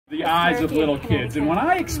the eyes of little kids. And when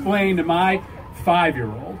I explain to my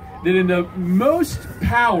 5-year-old that in the most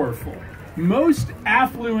powerful, most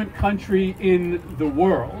affluent country in the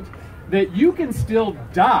world, that you can still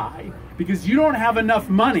die because you don't have enough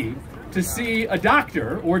money to see a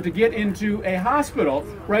doctor or to get into a hospital,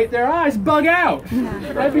 right? Their eyes bug out,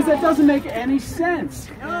 right? Because that doesn't make any sense.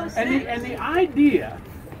 And the idea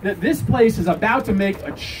that this place is about to make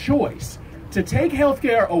a choice to take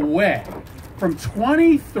healthcare away from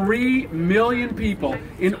 23 million people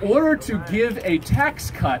in order to give a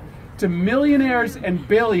tax cut to millionaires and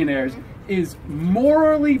billionaires is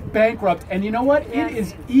morally bankrupt. And you know what? It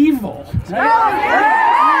is evil. That's right.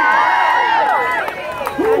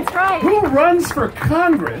 Who runs for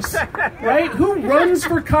Congress, right? Who runs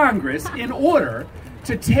for Congress in order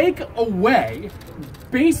to take away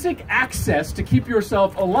basic access to keep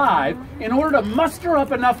yourself alive in order to muster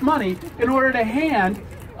up enough money in order to hand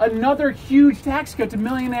another huge tax cut to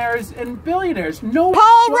millionaires and billionaires? No.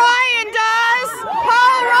 Paul Ryan does!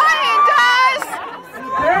 Paul Ryan does!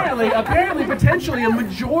 Apparently, potentially, a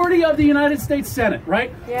majority of the United States Senate,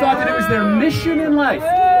 right, thought that it was their mission in life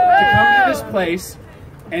to come to this place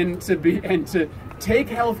and to take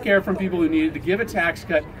health care from people who need it, to give a tax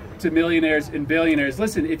cut to millionaires and billionaires.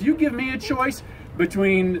 Listen, if you give me a choice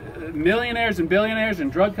between millionaires and billionaires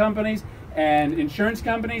and drug companies and insurance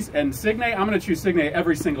companies and Cigna, I'm going to choose Cigna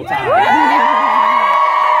every single time.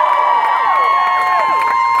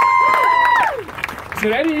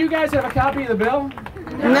 Did any of you guys have a copy of the bill?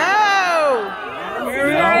 No!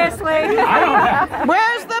 Seriously? I don't have.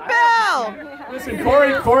 Where's the bill? Listen,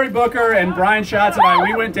 Cory Booker and Brian Schatz and I,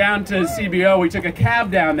 we went down to CBO. We took a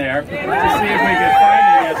cab down there to see if we could find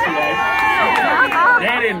it yesterday.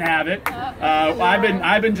 They didn't have it.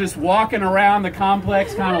 I've been just walking around the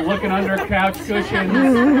complex, kind of looking under couch cushions,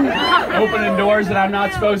 opening doors that I'm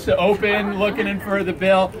not supposed to open, looking for the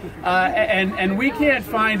bill, and we can't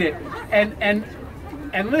find it.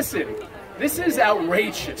 And listen, this is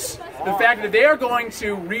outrageous. The fact that they are going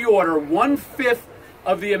to reorder 1/5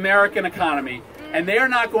 of the American economy, and they are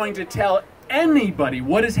not going to tell anybody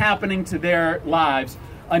what is happening to their lives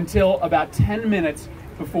until about 10 minutes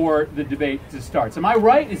before the debate starts. Am I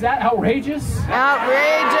right? Is that outrageous?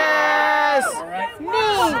 Outrageous! All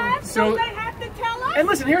right. So they have to tell us. And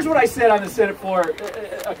listen, here's what I said on the Senate floor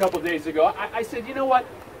a couple of days ago. I said, you know what?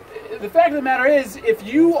 The fact of the matter is, if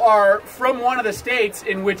you are from one of the states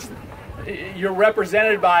in which you're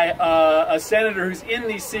represented by a senator who's in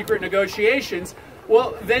these secret negotiations,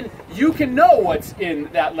 well, then you can know what's in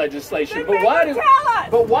that legislation. But why do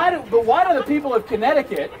the people of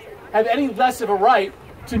Connecticut have any less of a right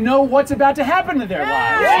to know what's about to happen to their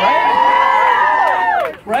lives,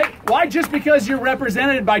 right? Right? Why, just because you're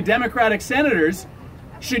represented by Democratic senators,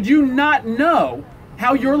 should you not know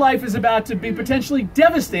how your life is about to be potentially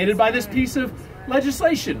devastated by this piece of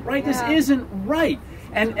legislation, right? This isn't right.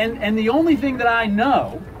 And the only thing that I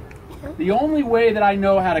know, the only way that I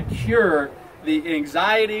know how to cure the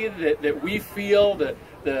anxiety that we feel, the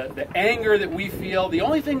anger that we feel, the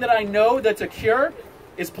only thing that I know that's a cure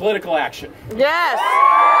is political action. Yes!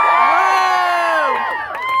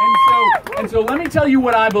 And so let me tell you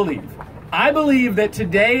what I believe. I believe that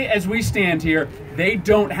today, as we stand here, they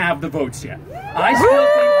don't have the votes yet. I still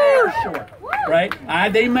think they are short, right?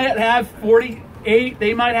 They might have 48,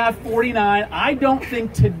 they might have 49. I don't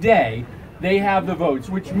think today they have the votes,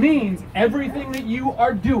 which means everything that you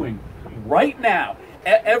are doing right now,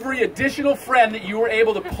 every additional friend that you were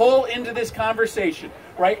able to pull into this conversation,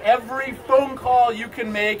 right? Every phone call you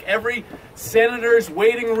can make, every senator's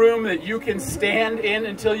waiting room that you can stand in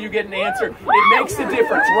until you get an answer, it makes a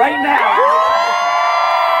difference right now.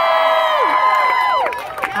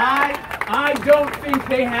 I don't think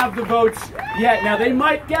they have the votes yet. Now, they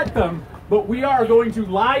might get them, but we are going to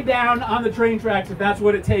lie down on the train tracks if that's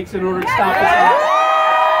what it takes in order to stop us.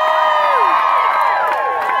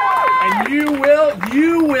 And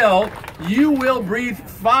you will breathe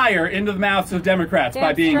fire into the mouths of Democrats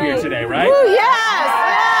by being here today, right? Ooh, yes!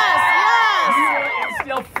 You will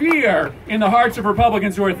instill fear in the hearts of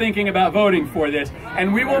Republicans who are thinking about voting for this.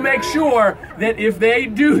 And we will make sure that if they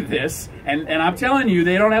do this, and I'm telling you,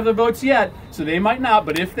 they don't have the votes yet, so they might not,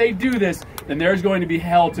 but if they do this, then there's going to be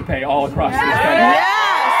hell to pay all across this country.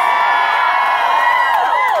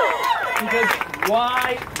 Because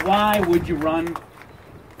why would you run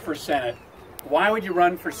for Senate? Why would you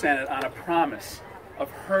run for Senate on a promise of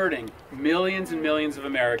hurting millions and millions of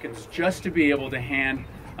Americans just to be able to hand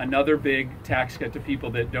another big tax cut to people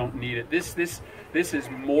that don't need it? This is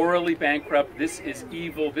morally bankrupt. This is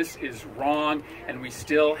evil. This is wrong, and we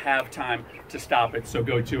still have time to stop it. So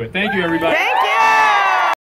go to it. Thank you, everybody. Thank you.